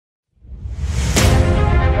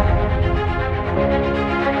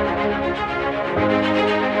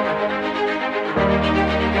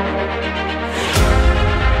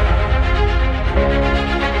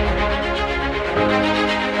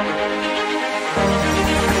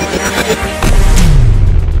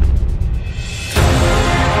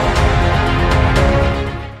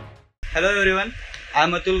everyone, I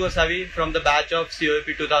am Atul Gosavi from the batch of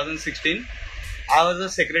COEP 2016. I was the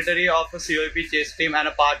secretary of a COEP chess team and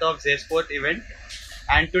a part of ZEST event.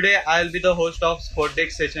 And today I will be the host of Sport Deck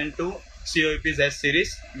Session 2 COEP ZEST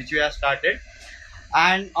series, which we have started.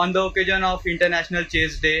 And on the occasion of International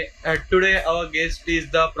Chess Day, today our guest is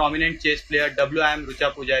the prominent chess player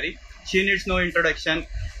Rucha Pujari. She needs no introduction.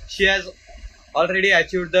 She has already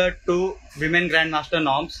achieved the 2 women grandmaster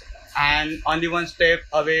norms and only one step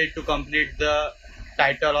away to complete the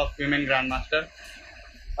title of women grandmaster.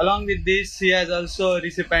 Along with this, she has also a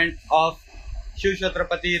recipient of Shiv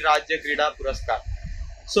Chhatrapati Rajya Krida Puraskar.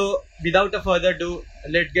 So without a further ado,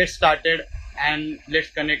 let's get started and let's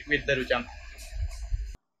connect with the Rucha.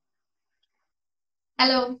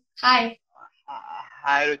 Hello. Hi.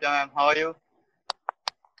 Hi Rucha ma'am, how are you?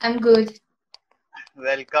 I'm good.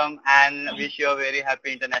 Welcome and wish you a very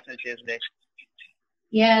happy International Chess Day.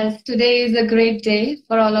 Yes, today is a great day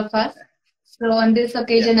for all of us. So on this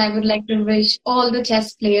occasion, I would like to wish all the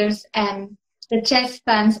chess players and the chess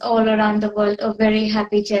fans all around the world a very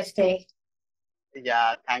happy chess day.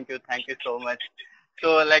 Yeah, thank you so much.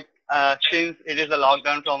 So since it is a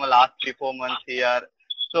lockdown from the last 3-4 months here,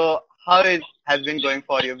 so how it has been going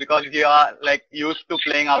for you? Because you are used to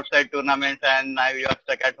playing outside tournaments and now you are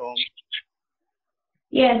stuck at home.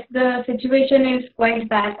 Yes, the situation is quite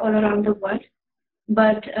bad all around the world,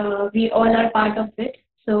 but we all are part of it,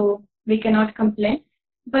 so we cannot complain.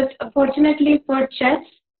 But fortunately for chess,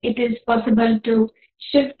 it is possible to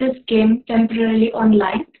shift this game temporarily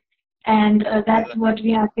online, and that's what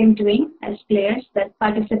we have been doing as players, that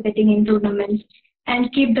participating in tournaments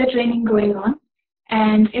and keep the training going on.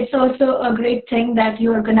 And it's also a great thing that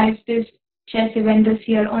you organized this chess event this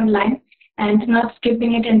year online and not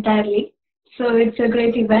skipping it entirely. So it's a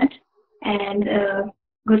great event, and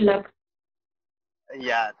good luck.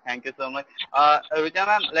 Yeah, thank you so much. Rucha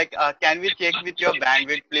ma'am, can we check with your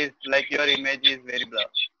bandwidth, please? Your image is very blurry.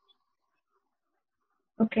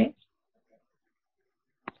 Okay.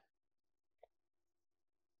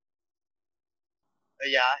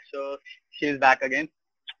 Yeah, so she's back again.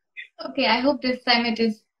 Okay, I hope this time it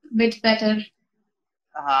is a bit better.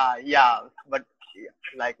 Yeah, but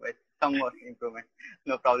likewise, some more improvement.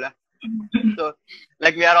 No problem. So,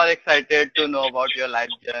 we are all excited to know about your life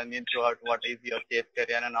journey throughout what is your chess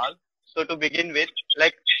career and all. So, to begin with,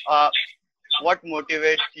 what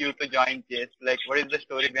motivates you to join chess? What is the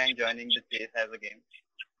story behind joining the chess as a game?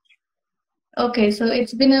 Okay, so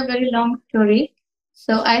it's been a very long story.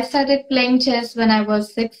 So, I started playing chess when I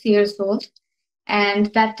was 6 years old. And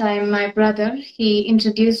that time, my brother, he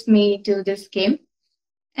introduced me to this game.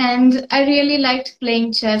 And I really liked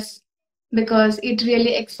playing chess because it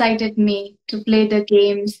really excited me to play the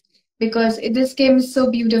games because this game is so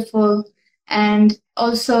beautiful, and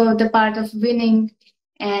also the part of winning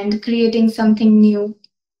and creating something new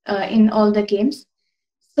in all the games.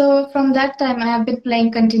 So from that time, I have been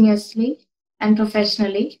playing continuously and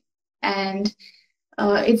professionally, and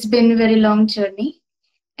it's been a very long journey.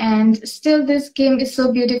 And still, this game is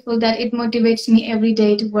so beautiful that it motivates me every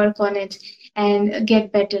day to work on it and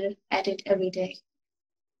get better at it every day.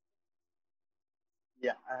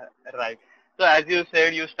 Yeah, right. So as you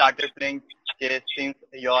said, you started playing chess since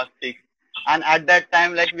you are 6. And at that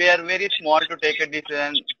time, we are very small to take a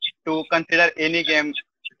decision to consider any game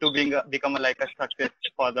to become a success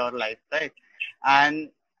for our life, right? And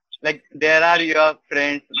there are your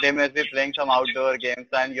friends, they must be playing some outdoor games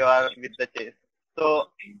and you are with the chess. So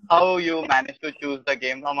how you managed to choose the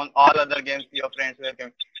game among all other games your friends were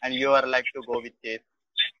playing and you are to go with chess?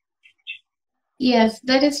 Yes,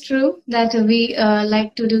 that is true that we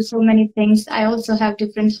like to do so many things. I also have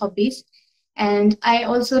different hobbies, and I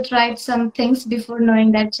also tried some things before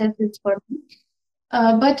knowing that chess is for me.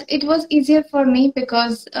 But it was easier for me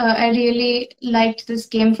because I really liked this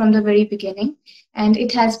game from the very beginning, and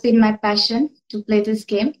it has been my passion to play this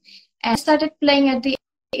game. And I started playing at the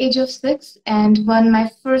age of 6 and won my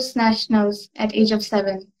first nationals at age of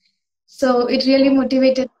 7. So it really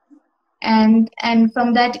motivated me, and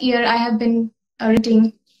from that year I have been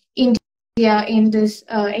representing India in this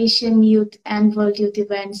Asian Youth and World Youth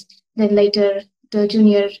events, then later the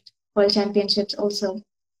Junior World Championships also.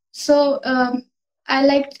 So I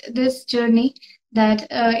liked this journey that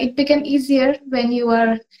it became easier when you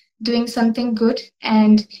are doing something good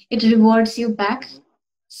and it rewards you back.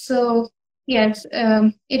 So yes,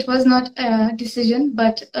 it was not a decision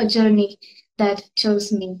but a journey that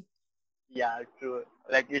chose me. Yeah, true.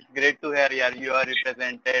 It's great to hear. Yeah, you are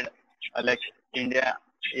represented India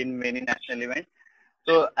in many national events.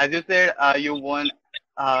 So as you said, you won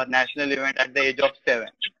a national event at the age of 7.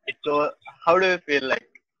 So how do you feel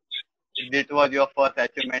this was your first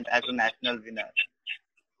achievement as a national winner.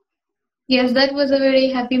 Yes, that was a very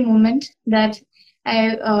happy moment that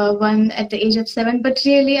I won at the age of 7. But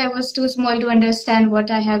really, I was too small to understand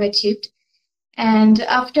what I have achieved. And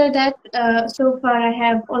after that, so far, I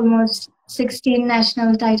have almost 16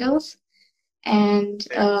 national titles and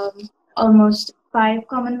almost 5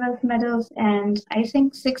 Commonwealth medals, and I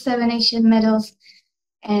think 6, 7 Asian medals,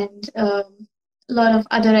 and a lot of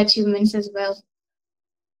other achievements as well.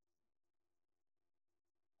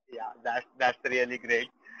 Yeah, that's really great.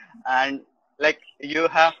 And like you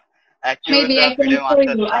have achieved Maybe I the can FIDE show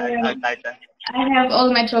Master you. title. I have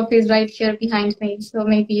all my trophies right here behind me, so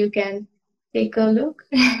maybe you can take a look.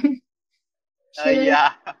 Here.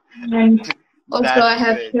 Yeah, And also, that's I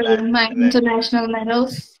have great. here That's my great. international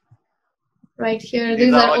medals right here. These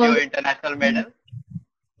These are are all all, your international medals.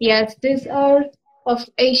 yes, these are of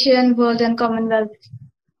Asian, World, and Commonwealth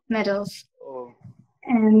medals. Oh,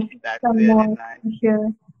 And that's some really more nice.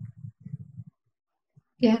 here.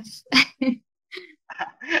 Yes.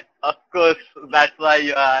 Of course, that's why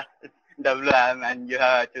you are WM and you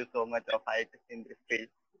have achieved so much of height in this field.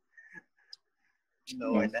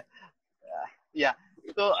 No Yes. wonder. Yeah.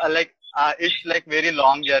 So it's like very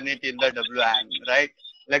long journey till the WM, right?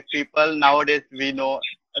 Like people nowadays we know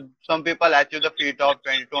some people achieve the feat of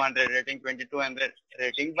 2200 rating, 2200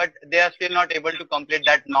 rating, but they are still not able to complete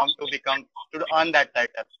that norm to earn that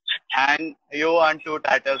title. And you earn 2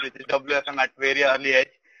 titles, which is WFM at very early age.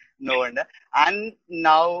 No wonder. And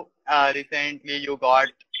now recently you got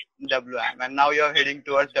WM, and now you're heading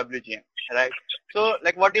towards WGM, right? So,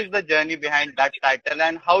 like, what is the journey behind that title,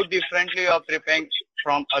 and how differently you are preparing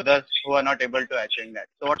from others who are not able to achieve that?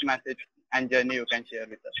 So, what message and journey you can share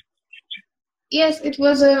with us? Yes, it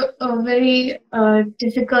was a very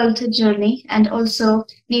difficult journey and also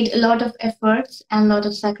need a lot of efforts and a lot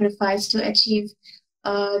of sacrifice to achieve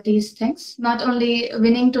these things. Not only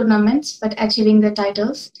winning tournaments, but achieving the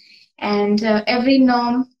titles. And every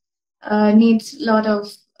norm needs a lot of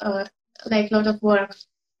lot of work.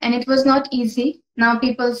 And it was not easy. Now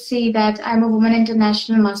people see that I'm a woman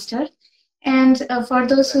international master. And for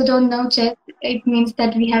those who don't know chess, it means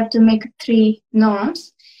that we have to make 3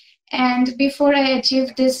 norms, and before I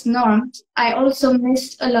achieved this norms, I also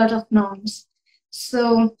missed a lot of norms.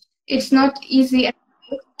 So it's not easy.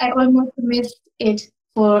 I almost miss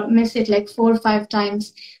it like 4 or 5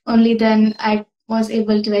 times. Only then I was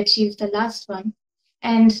able to achieve the last one.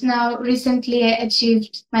 And now recently I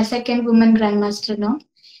achieved my second woman grandmaster norm.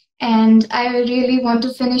 And I really want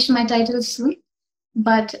to finish my title soon.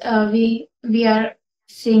 But we are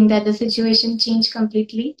seeing that the situation changed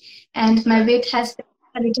completely, and my weight has been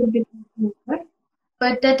a little bit lower.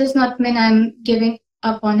 But that does not mean I'm giving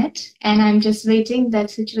up on it, and I'm just waiting that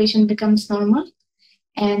situation becomes normal,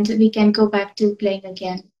 and we can go back to playing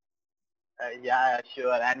again. Yeah,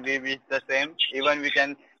 sure. And we wish the same. Even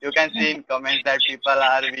you can see in comments that people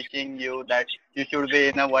are wishing you that you should be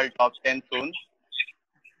in a world top 10 soon.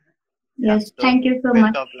 Yeah. Yes, So thank you so best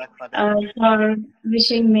much of luck for that. for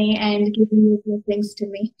wishing me and giving me blessings to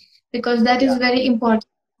me, because that is Yeah. very important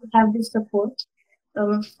to have this support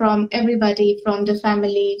from everybody, from the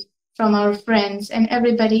family, from our friends, and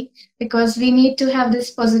everybody, because we need to have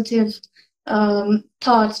this positive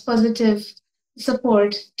thoughts, positive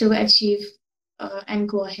support to achieve and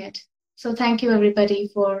go ahead. So thank you everybody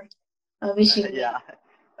for wishing me. Yeah.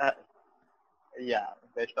 Uh, yeah.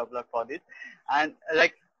 Best of luck for this. And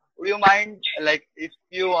like, would you mind, like, if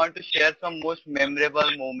you want to share some most memorable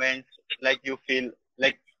moments, like you feel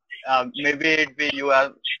like maybe it be you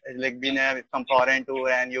have like been some foreign tour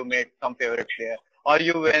and you made some favorite player, or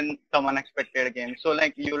you win some unexpected game. So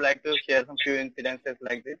like you like to share some few incidences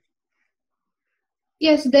like this.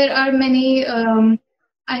 Yes, there are many.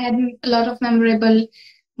 I had a lot of memorable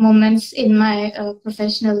moments in my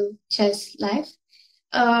professional chess life.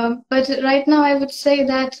 But right now, I would say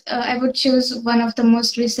that I would choose one of the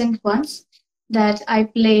most recent ones that I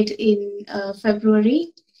played in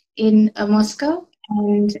February in Moscow.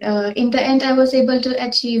 And in the end, I was able to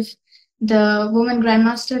achieve the Women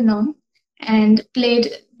Grandmaster norm and played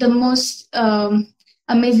the most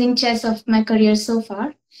amazing chess of my career so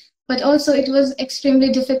far. But also, it was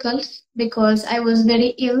extremely difficult because I was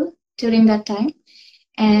very ill during that time.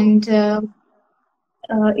 And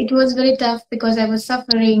it was very tough because I was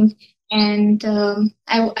suffering, and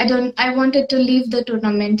I wanted to leave the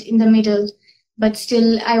tournament in the middle, but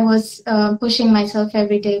still I was pushing myself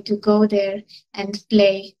every day to go there and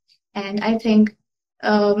play. And I think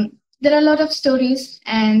there are a lot of stories,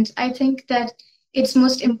 and I think that it's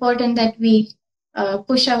most important that we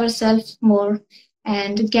push ourselves more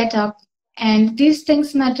and get up. And these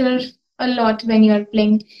things matter a lot when you are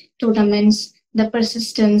playing tournaments, the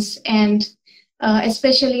persistence, and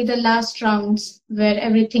especially the last rounds where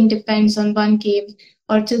everything depends on one game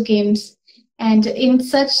or two games. And in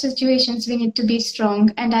such situations, we need to be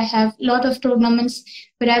strong. And I have a lot of tournaments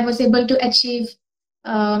where I was able to achieve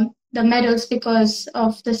the medals because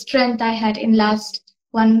of the strength I had in last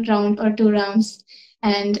one round or two rounds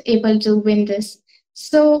and able to win this.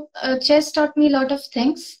 So chess taught me a lot of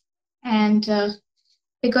things, and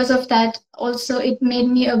because of that, also it made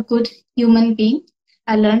me a good human being.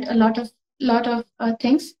 I learned a lot of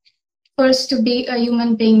things. First, to be a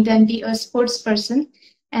human being, then be a sports person,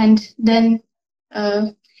 and then uh,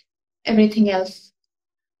 everything else.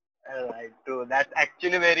 Right, true. That's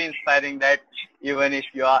actually very inspiring that even if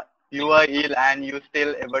you are ill and you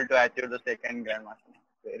still able to achieve the second grandmaster.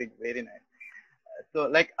 Very, very nice. So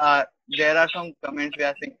like there are some comments we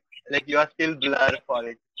are saying like you are still blur for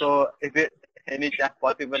it. So is it any chance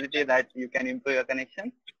possibility that you can improve your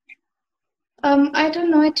connection? I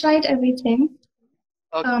don't know. I tried everything.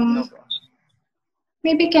 Okay, no Um, problem.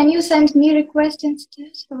 maybe can you send me request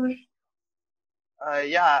instead, or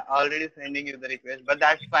Yeah, already sending you the request, but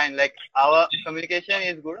that's fine. Like our communication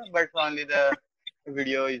is good, but only the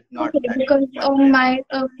video is not okay? that Because much on clear. my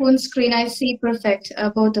phone screen, I see perfect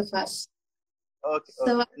both of us. Okay,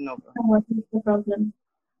 So I okay, don't no problem. know what is the problem.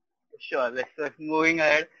 Sure. Let's moving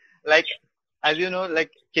ahead. Like as you know,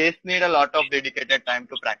 like chess need a lot of dedicated time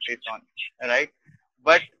to practice on, right?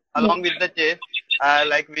 But Yes. along with the chess,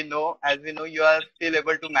 like we know, as we know, you are still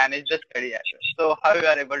able to manage the study as well. So how you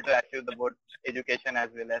are able to achieve the both education as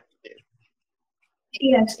well as chess?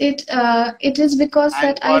 Yes, it is because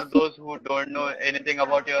that And I for feel those who don't know anything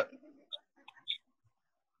about your,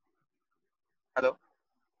 hello,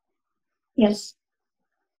 yes.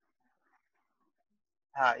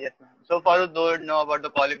 yes, ma'am. So for those who don't know about the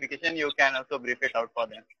qualification, you can also brief it out for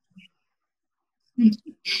them.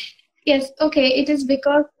 Yes, okay. It is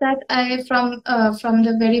because that I from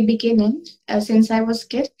the very beginning, since I was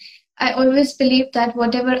kid, I always believed that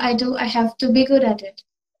whatever I do, I have to be good at it.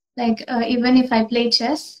 Like even if I play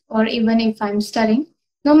chess or even if I'm studying,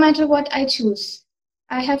 no matter what I choose,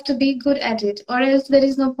 I have to be good at it, or else there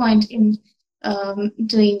is no point in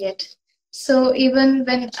doing it. So even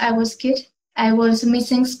when I was kid, I was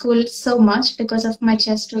missing school so much because of my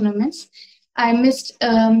chess tournaments. I missed,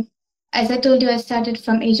 as I told you, I started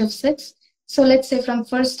from age of 6. So let's say from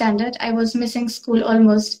first standard, I was missing school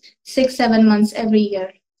almost 6, 7 months every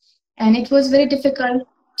year, and it was very difficult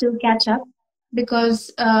to catch up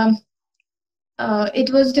because it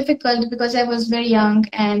was difficult because I was very young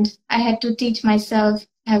and I had to teach myself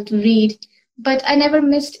how to read. But I never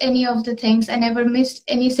missed any of the things. I never missed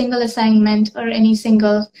any single assignment or any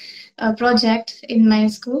single project in my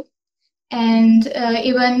school. And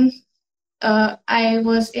even I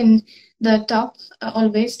was in the top,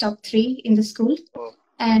 always top 3 in the school. Oh,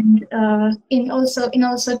 And in also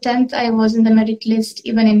 10th, I was in the merit list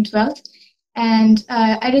even in 12th. And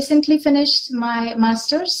I recently finished my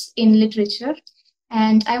master's in literature,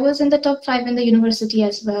 and I was in the top 5 in the university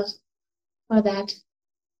as well for that.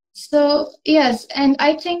 So yes, and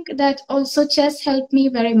I think that also chess helped me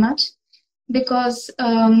very much because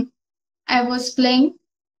I was playing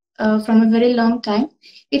from a very long time.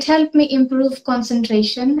 It helped me improve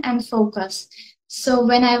concentration and focus. So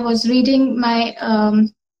when I was reading my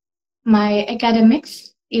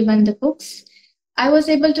academics, even the books, I was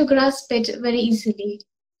able to grasp it very easily.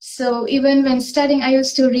 So even when studying, I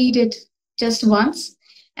used to read it just once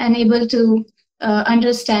and able to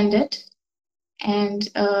understand it and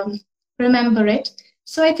remember it.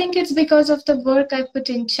 So I think it's because of the work I put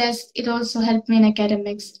in chess, it also helped me in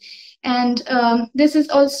academics. And this is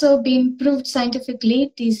also being proved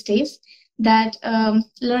scientifically these days that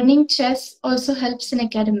learning chess also helps in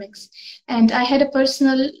academics. And I had a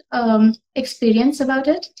personal experience about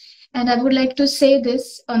it. And I would like to say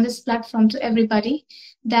this on this platform to everybody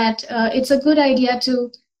that it's a good idea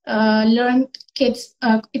to learn kids,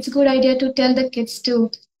 it's a good idea to tell the kids to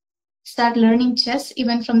start learning chess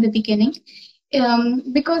even from the beginning,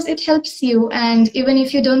 because it helps you. And even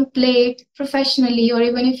if you don't play professionally or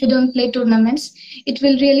even if you don't play tournaments, it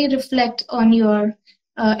will really reflect on your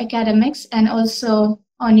academics and also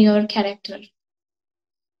on your character.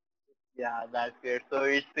 yeah, that's great. So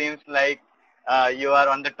it seems like you are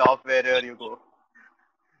on the top wherever you go.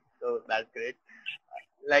 So that's great.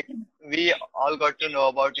 Like we all got to know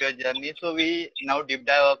about your journey. So we now deep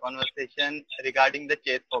dive our conversation regarding the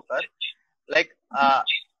chess focus. Like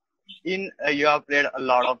in you have played a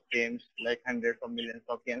lot of games, like hundreds of millions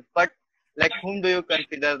of games. But like whom do you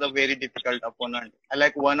consider the very difficult opponent?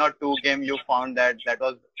 Like one or two game you found that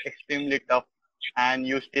was extremely tough and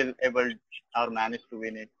you still able or managed to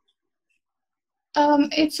win it?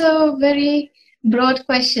 It's a very broad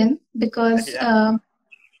question because Yeah.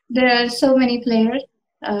 there are so many players.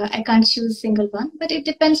 I can't choose single one, but it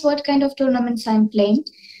depends what kind of tournaments I'm playing.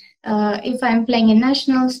 If I'm playing in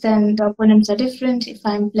nationals, then the opponents are different. If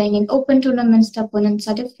I'm playing in open tournaments, the opponents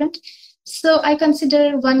are different. So I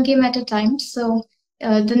consider one game at a time. So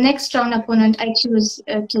the next round opponent I choose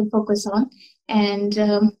to focus on. And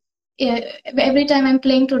yeah, every time I'm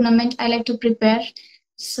playing tournament, I like to prepare.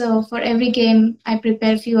 So for every game, I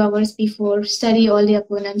prepare a few hours before, study all the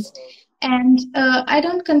opponents. And I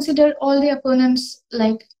don't consider all the opponents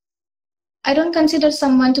like I don't consider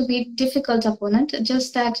someone to be difficult opponent.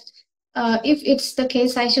 Just that if it's the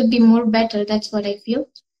case, I should be more better. That's what I feel.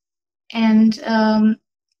 And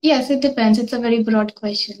yes, it depends. It's a very broad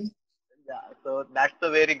question. Yeah, so that's a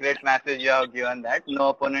very great message you have given that no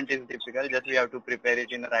opponent is difficult, just we have to prepare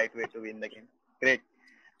it in the right way to win the game. Great.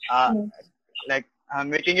 Uh, Yeah. like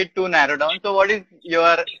making it too narrow down. So what is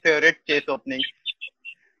your favorite chess opening?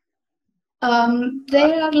 Uh,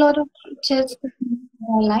 There are a lot of chess that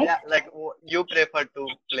I like. yeah, like you prefer to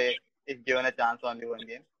play if given a chance only one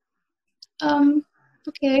game. Um,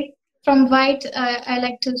 okay. From white, I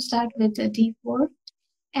like to start with d4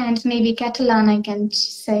 and maybe Catalan, I can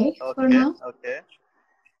say for Okay, now. okay.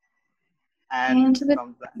 And And with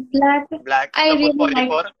from black, black, I suppose really like.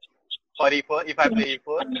 for e4, if I Yeah. play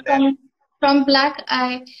e4, then From black,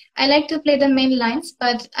 I like to play the main lines,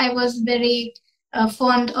 but I was very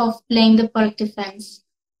fond of playing the Perk defense.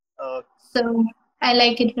 uh, So I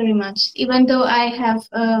like it very much. Even though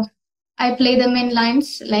I play the main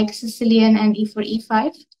lines like Sicilian and e4,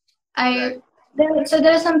 e5. right. So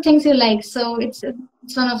there are some things you like. So it's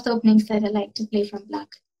one of the openings that I like to play from black.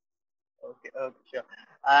 Okay, okay, sure.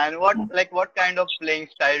 And what kind of playing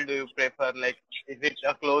style do you prefer? Like, is it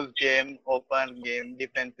a close game, open game,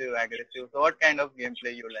 defensive, aggressive? So, what kind of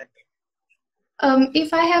gameplay you like?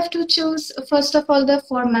 If I have to choose, first of all, the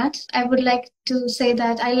format, I would like to say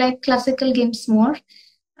that I like classical games more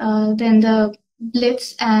than the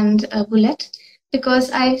blitz and bullet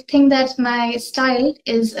because I think that my style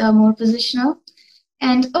is more positional.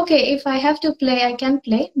 And okay, if I have to play, I can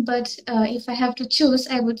play, but if I have to choose,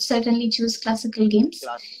 I would certainly choose classical games.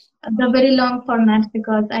 Class. The very long format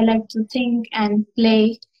because I like to think and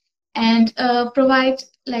play and provide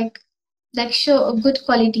like show a good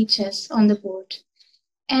quality chess on the board.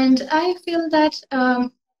 And I feel that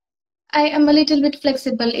I am a little bit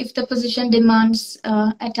flexible. If the position demands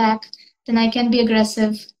attack, then I can be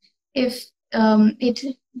aggressive. If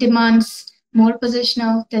it demands more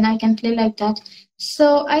positional, then I can play like that.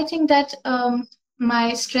 So I think that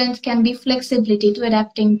my strength can be flexibility to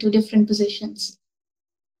adapting to different positions.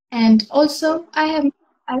 And So, also, I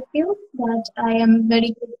feel that I am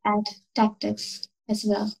very good at tactics as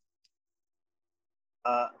well.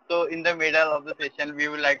 so in the middle of the session, we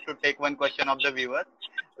would like to take one question of the viewer.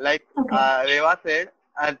 Like Okay. Reva said,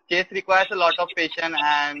 chess requires a lot of patience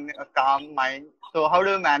and a calm mind. So, how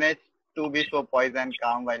do you manage to be so poised and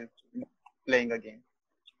calm while playing a game?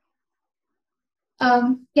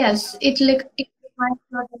 Yes, it requires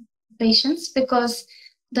a lot of patience because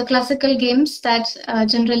the classical games that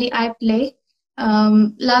generally I play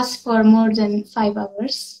last for more than 5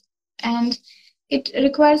 hours, and it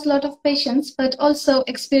requires a lot of patience, but also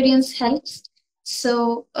experience helps.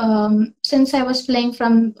 So, since I was playing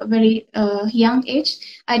from a very young age,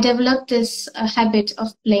 I developed this habit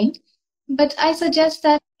of playing. But I suggest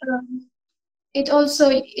that it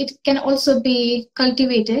can also be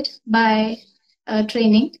cultivated by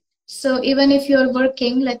training. So even if you're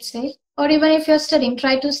working, let's say, or even if you're studying,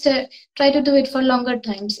 try to do it for longer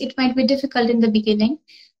times. It might be difficult in the beginning.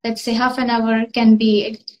 Let's say half an hour can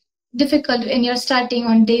be difficult when you're starting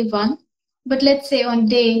on day one, but let's say on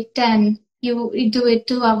day 10 you do it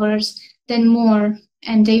 2 hours, then more,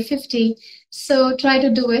 and day 50. So try to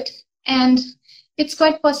do it, and it's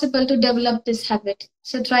quite possible to develop this habit.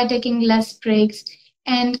 So try taking less breaks,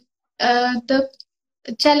 and the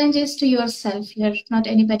challenge is to yourself here, not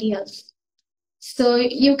anybody else. So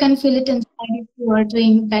you can feel it inside if you are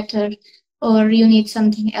doing better or you need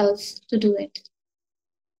something else to do it.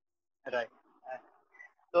 Right.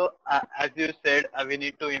 So, as you said, we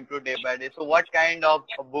need to improve day by day. So, what kind of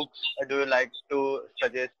books do you like to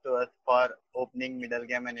suggest to us for opening, middle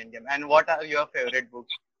game, and end game? And what are your favorite books?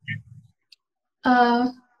 Uh,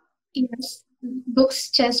 yes, books,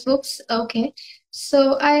 chess books. Okay,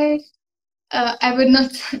 so I would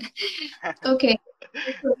not. Okay,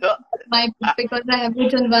 this is So, my book uh, because I have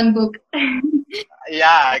written one book.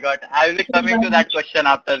 yeah, I got. I will be coming to that question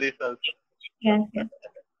after this also. Yes, yes.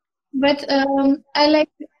 But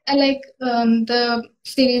I like the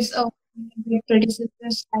series of great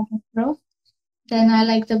predecessors I have wrote. Then I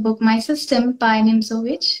like the book My System by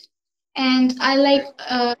Nimzovich. And I like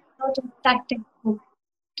a lot of tactics books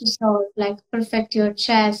to solve, like Perfect Your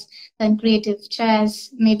Chess, then Creative Chess,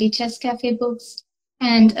 maybe Chess Cafe books.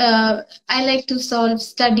 And I like to solve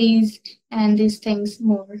studies and these things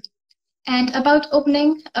more. And about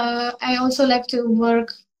opening, I also like to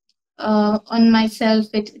work on myself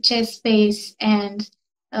with chess space and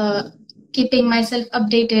uh, keeping myself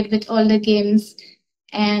updated with all the games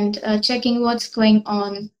and checking what's going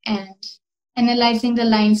on and analyzing the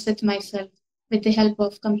lines with myself with the help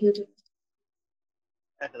of computer.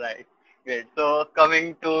 Right. Great. So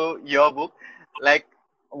coming to your book, like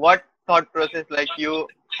what thought process like you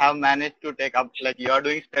have managed to take up, like you are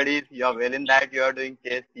doing studies, you are well in that, you are doing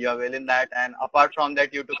chess, you are well in that, and apart from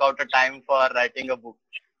that you took out a time for writing a book.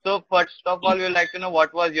 So first of all, we would like to know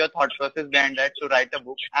what was your thought process behind that to write a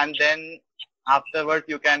book, and then afterwards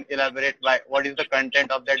you can elaborate by what is the content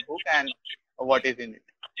of that book and what is in it.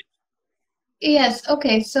 Yes,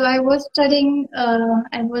 okay. So I was studying,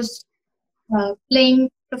 I was playing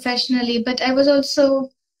professionally, but I was also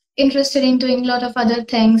interested in doing a lot of other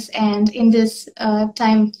things. And in this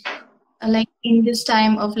time, like in this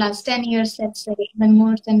time of last 10 years, let's say, even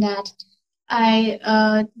more than that,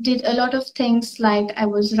 I did a lot of things like I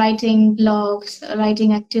was writing blogs,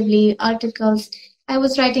 writing actively articles. I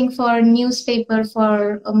was writing for a newspaper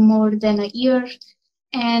for more than a year.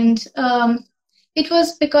 And it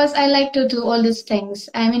was because I like to do all these things.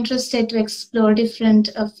 I'm interested to explore different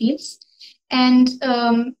fields. And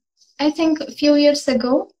I think a few years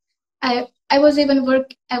ago, I was even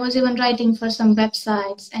writing for some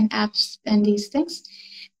websites and apps and these things.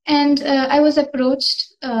 And I was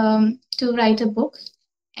approached to write a book,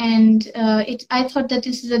 and I thought that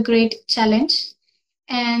this is a great challenge.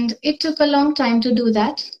 And it took a long time to do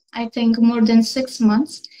that. I think more than 6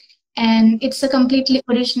 months. And it's a completely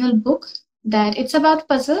original book that it's about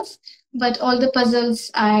puzzles, but all the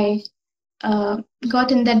puzzles I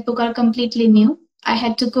got in that book are completely new. I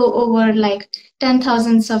had to go over like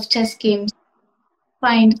 10,000s of chess games,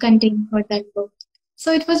 find content for that book.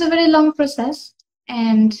 So it was a very long process,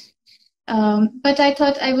 and but I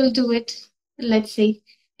thought I will do it. Let's see.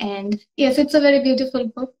 And yes, it's a very beautiful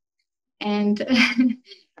book, and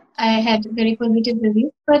I had very positive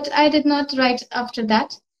reviews. But I did not write after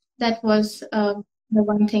that. That was the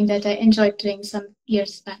one thing that I enjoyed doing some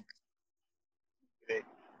years back. Great.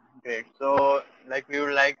 Great. So, like, we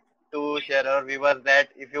would like to share our viewers that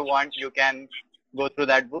if you want, you can go through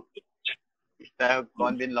that book. It have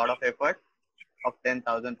gone been a lot of effort of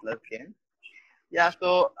 10,000 plus games. Yeah.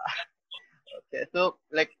 So, okay. So,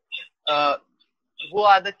 like, uh, who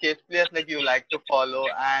are the chess players like you like to follow,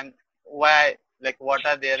 and why? Like, what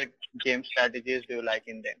are their game strategies do you like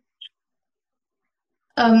in them?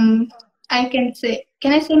 Um, I can say,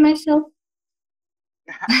 can I say myself?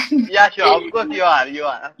 Yeah, sure. Of course, you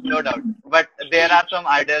are, no doubt. But there are some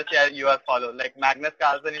idols yeah, you are follow. Like Magnus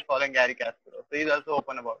Carlsen is following Gary Kasparov, so he's also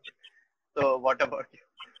open about it. So, what about you?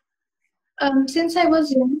 Since I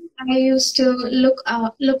was young, I used to look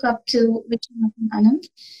up to Vishwanathan Anand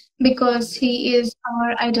because he is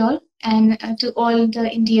our idol, and to all the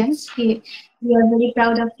Indians, we are very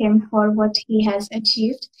proud of him for what he has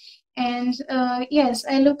achieved. And yes,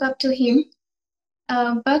 I look up to him.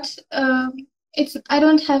 But it's I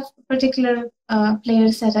don't have particular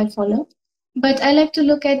players that I follow, but I like to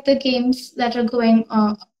look at the games that are going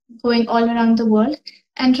all around the world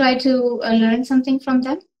and try to learn something from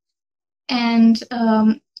them. And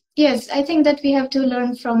yes, I think that we have to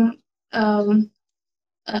learn from um,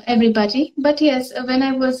 everybody. But yes, when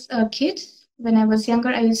I was a kid, when I was younger,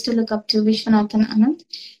 I used to look up to Vishwanathan Anand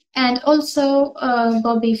and also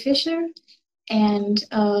Bobby Fischer and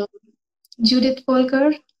Judith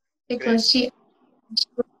Polgar Great. because she was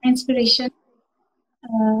my inspiration,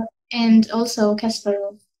 uh, and also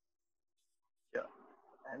Kasparov. Sure.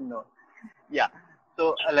 No. Yeah.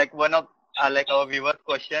 So, like one of like our viewers'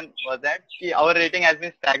 question was that see, our rating has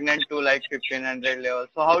been stagnant to like 1500 level.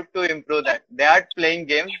 So, how to improve that? They are playing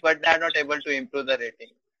games, but they are not able to improve the rating.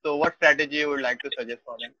 So, what strategy you would like to suggest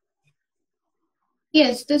for them?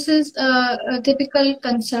 Yes, this is a typical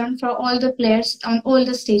concern for all the players on all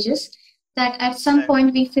the stages. That at some Right.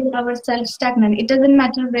 point we feel ourselves stagnant. It doesn't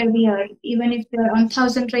matter where we are, even if we're on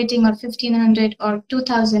 1,000 rating or 1,500 or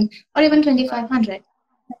 2,000 or even Right. 2,500.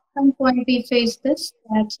 Some point we face this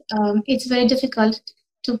that it's very difficult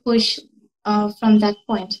to push from that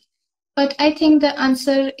point. But I think the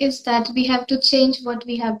answer is that we have to change what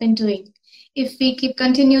we have been doing. If we keep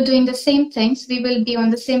continue doing the same things, we will be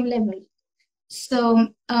on the same level. So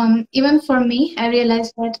even for me, I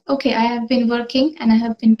realized that okay, I have been working and I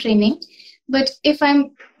have been training, but if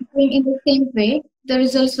I'm doing in the same way, the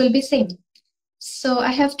results will be same. So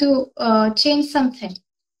I have to change something.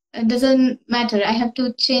 It doesn't matter. I have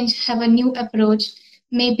to change, have a new approach.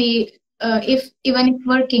 Maybe if even if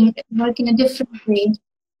work in a different way,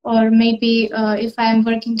 or maybe if I am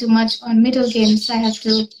working too much on middle games, I have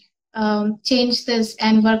to change this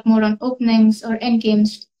and work more on openings or end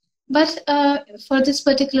games. But for this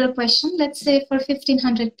particular question, let's say for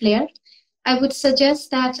 1500 player, I would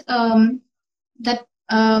suggest that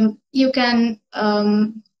you can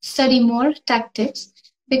study more tactics,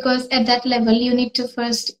 because at that level you need to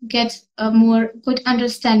first get a more good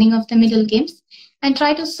understanding of the middle games and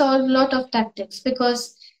try to solve a lot of tactics,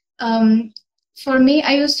 because um, for me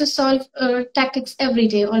I used to solve tactics every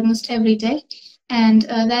day, almost every day, and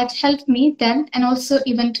that helped me then and also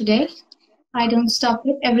even today. I don't stop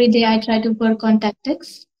it. Every day I try to work on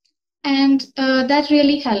tactics, and that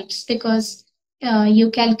really helps because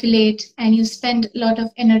you calculate and you spend a lot of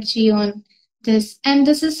energy on this. And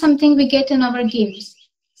this is something we get in our games.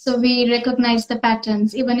 So we recognize the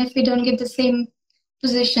patterns. Even if we don't get the same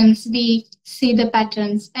positions, we see the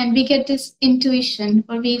patterns and we get this intuition,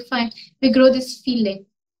 or we grow this feeling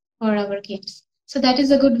for our games. So that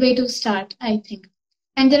is a good way to start, I think.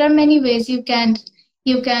 And there are many ways you can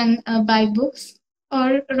buy books,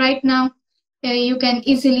 or right now you can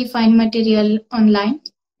easily find material online.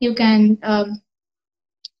 You can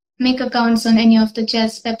make accounts on any of the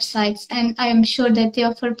chess websites, and I am sure that they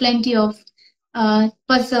offer plenty of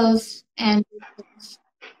puzzles and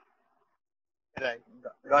Right.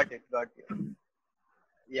 Got it. Got it.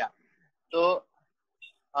 Yeah. So,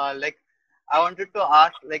 like, I wanted to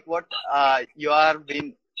ask, like, what you are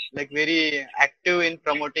being like very active in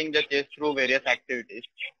promoting the chess through various activities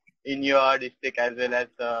in your district as well as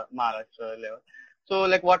Maharashtra level. So,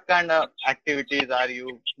 like, what kind of activities are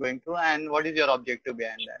you going through, and what is your objective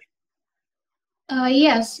behind that?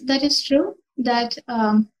 yes, that is true that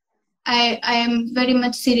I am very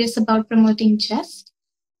much serious about promoting chess.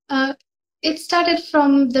 Uh, it started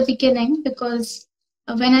from the beginning because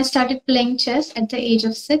when I started playing chess at the age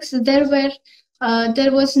of 6,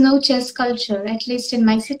 there was no chess culture, at least in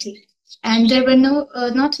my city, and there were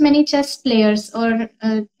not many chess players or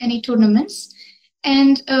any tournaments.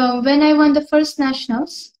 And when I won the first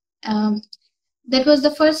nationals, that was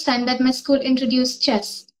the first time that my school introduced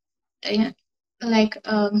chess, uh, like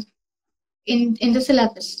in the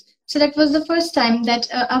syllabus. So that was the first time that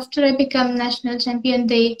after I became national champion,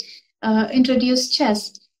 they introduced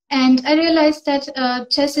chess. And I realized that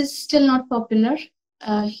chess is still not popular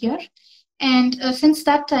here. And since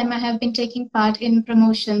that time, I have been taking part in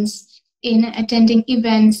promotions, in attending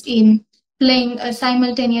events, in playing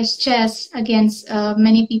simultaneous chess against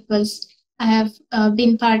many peoples. I have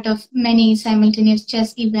been part of many simultaneous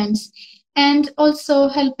chess events, and also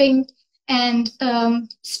helping and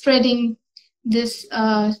spreading this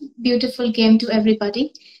beautiful game to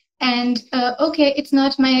everybody. And okay, it's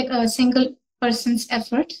not my single person's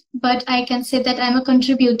effort, but I can say that I'm a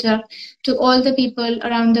contributor to all the people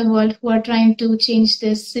around the world who are trying to change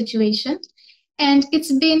this situation. And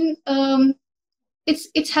it's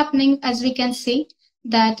happening, as we can see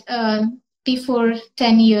that before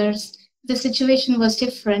 10 years the situation was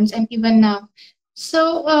different, and even now.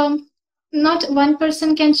 So not one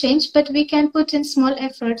person can change, but we can put in small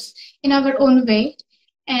efforts in our own way.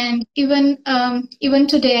 And even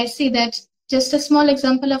today I see that, just a small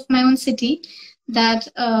example of my own city, that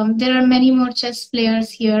there are many more chess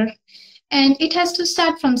players here, and it has to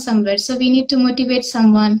start from somewhere. So we need to motivate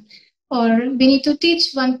someone, or we need to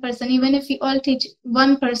teach one person. Even if we all teach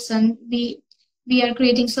one person, we are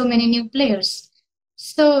creating so many new players.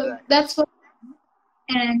 So Right. that's what.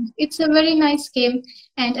 And it's a very nice game,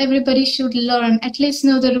 and everybody should learn, at least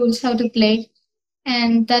know the rules, how to play.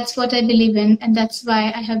 And that's what I believe in, and that's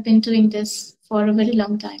why I have been doing this for a very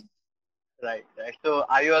long time. Right. Right. So,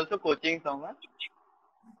 are you also coaching someone?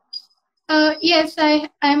 Yes,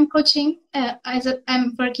 I'm coaching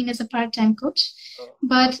I'm working as a part-time coach, Oh,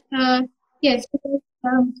 but yes, because,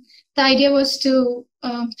 the idea was to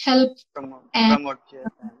help. And promote chess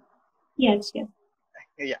and yes, yes,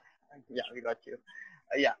 yeah, yeah, we got you.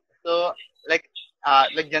 Yeah. So, like,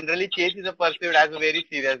 generally, chess is a perceived as a very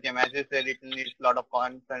serious game. As you said, it needs a lot of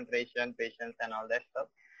concentration, patience, and all that stuff.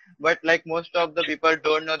 But like most of the people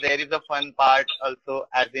don't know, there is a fun part also,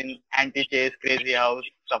 as in anti-chess, crazy house,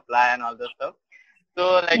 supply, and all the stuff.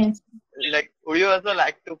 So, yes. would you also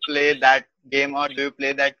like to play that game, or do you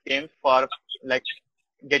play that game for like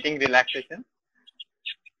getting relaxation?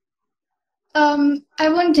 I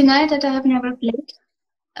won't deny that I have never played,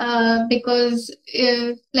 because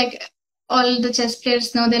like all the chess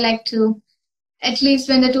players know, they like to, at least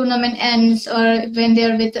when the tournament ends or when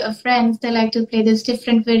they're with friends, they like to play these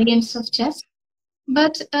different variants of chess.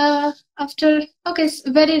 But after, okay,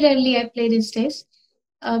 very rarely I play these days.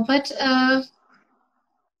 But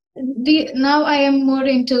now I am more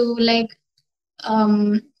into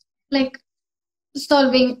um like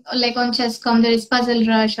solving, like on chess.com there is Puzzle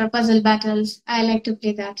Rush or Puzzle Battles. I like to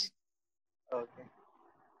play that. Okay,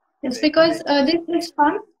 Yes, great, because great. this is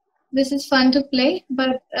fun. This is fun to play,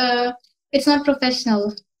 but it's not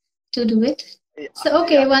professional to do it. Yeah, So yeah,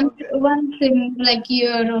 okay, obviously. once in like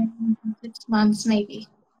year or 6 months maybe,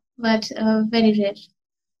 but very rare.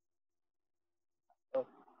 Oh,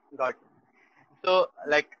 got it. So,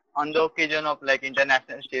 like on the occasion of like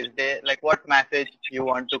International Chess Day, like what message you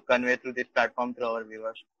want to convey through this platform to our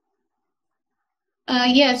viewers?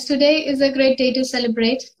 Yes, today is a great day to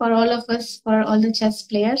celebrate for all of us, for all the chess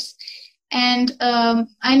players. And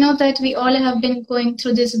I know that we all have been going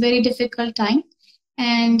through this very difficult time.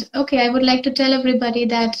 And okay, I would like to tell everybody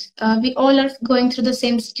that we all are going through the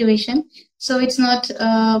same situation. So it's not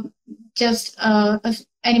just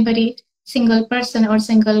anybody, single person or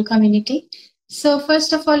single community. So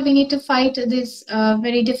first of all, we need to fight this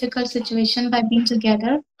very difficult situation by being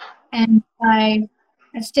together and by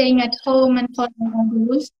staying at home and following all the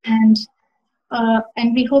rules.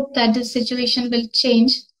 And we hope that this situation will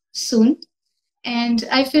change soon. And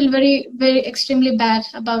I feel very, very extremely bad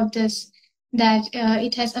about this, that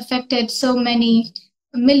it has affected so many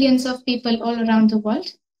millions of people all around the world.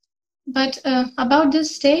 But about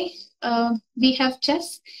this day, we have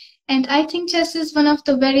chess. And I think chess is one of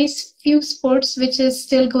the very few sports which is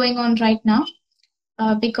still going on right now,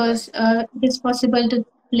 Right. because it is possible to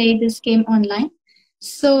play this game online.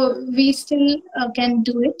 So we still can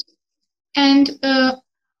do it. And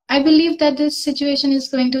I believe that this situation is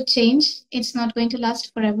going to change. It's not going to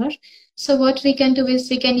last forever. So what we can do is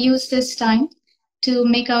we can use this time to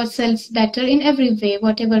make ourselves better in every way,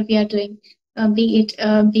 whatever we are doing,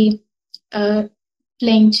 be uh,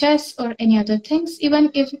 playing chess or any other things. Even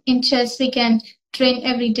if in chess we can train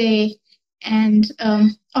every day, and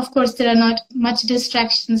of course there are not much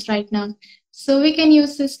distractions right now, so we can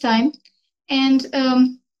use this time. And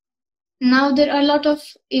now there are a lot of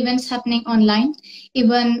events happening online.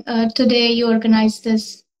 Even today you organized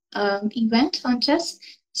this event on chess.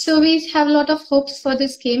 So we have a lot of hopes for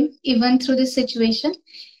this game, even through this situation.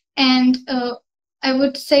 And I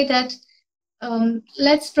would say that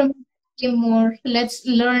let's promote the game more. Let's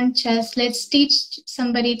learn chess. Let's teach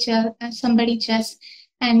somebody chess.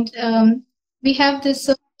 And we have this,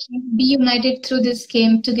 so be united through this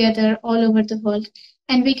game together all over the world.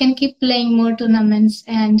 And we can keep playing more tournaments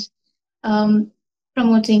and um,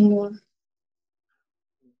 promoting more.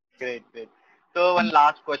 Great, great. So one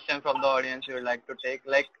last question from the audience you would like to take,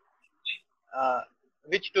 like, uh,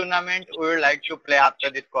 which tournament would you like to play after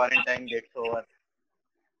this quarantine gets over?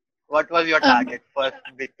 What was your Um, target, first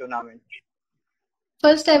big tournament?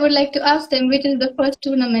 First, I would like to ask them which is the first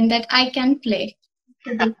tournament that I can play.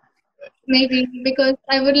 Maybe because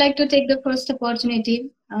I would like to take the first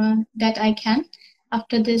opportunity that I can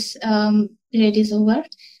after this period is over.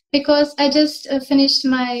 Because I just finished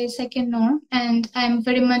my second norm, and I'm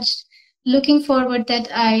very much looking forward that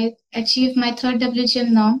I achieve my third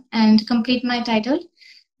WGM norm and complete my title.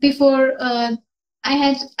 Before I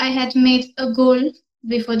had made a goal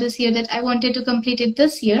before this year that I wanted to complete it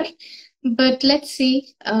this year, but let's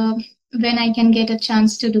see when I can get a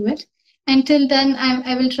chance to do it. Until then,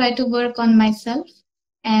 I will try to work on myself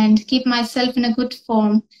and keep myself in a good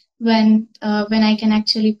form when I can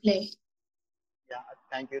actually play. Yeah,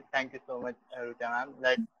 thank you so much, Rucha ma'am.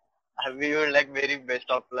 Like, we would like very best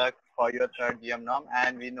of luck for your third GM norm,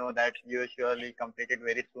 and we know that you surely complete it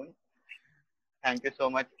very soon. Thank you so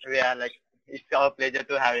much. We are like, it's our pleasure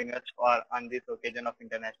to having us for on this occasion of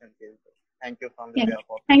International Chess Day. Thank you from the Yes, behalf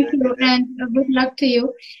of thank COP you, ZEST. and good luck to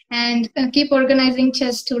you. And keep organizing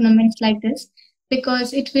chess tournaments like this,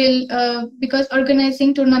 because because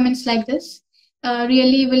organizing tournaments like this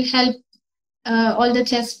really will help all the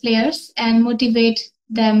chess players and motivate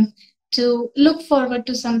them to look forward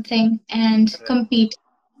to something and Right, compete.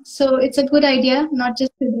 So it's a good idea, not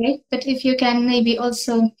just today, but if you can, maybe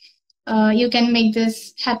also you can make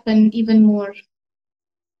this happen even more.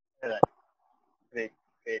 right. Great,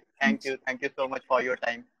 great. Thank you so much for your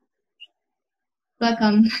time.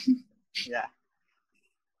 Welcome. Yeah.